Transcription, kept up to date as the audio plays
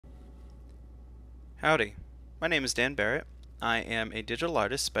Howdy, my name is Dan Barrett. I am a digital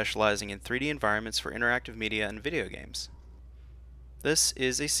artist specializing in 3D environments for interactive media and video games. This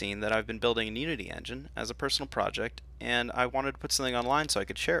is a scene that I've been building in Unity Engine as a personal project, and I wanted to put something online so I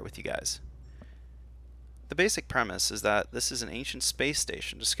could share it with you guys. The basic premise is that this is an ancient space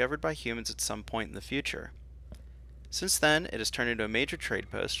station discovered by humans at some point in the future. Since then, it has turned into a major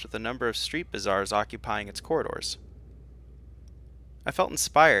trade post with a number of street bazaars occupying its corridors. I felt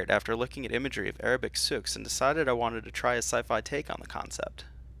inspired after looking at imagery of Arabic Soukhs and decided I wanted to try a sci-fi take on the concept.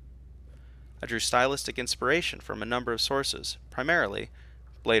 I drew stylistic inspiration from a number of sources, primarily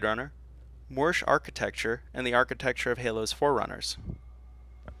Blade Runner, Moorish architecture, and the architecture of Halo's Forerunners.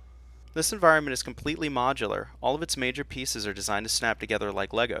 This environment is completely modular. All of its major pieces are designed to snap together like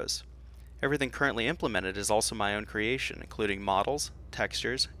Legos. Everything currently implemented is also my own creation, including models,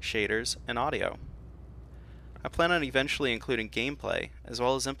 textures, shaders, and audio. I plan on eventually including gameplay, as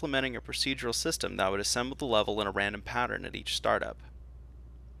well as implementing a procedural system that would assemble the level in a random pattern at each startup.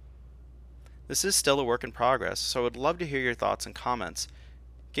 This is still a work in progress, so I would love to hear your thoughts and comments.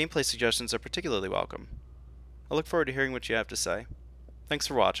 Gameplay suggestions are particularly welcome. I look forward to hearing what you have to say. Thanks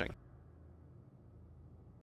for watching.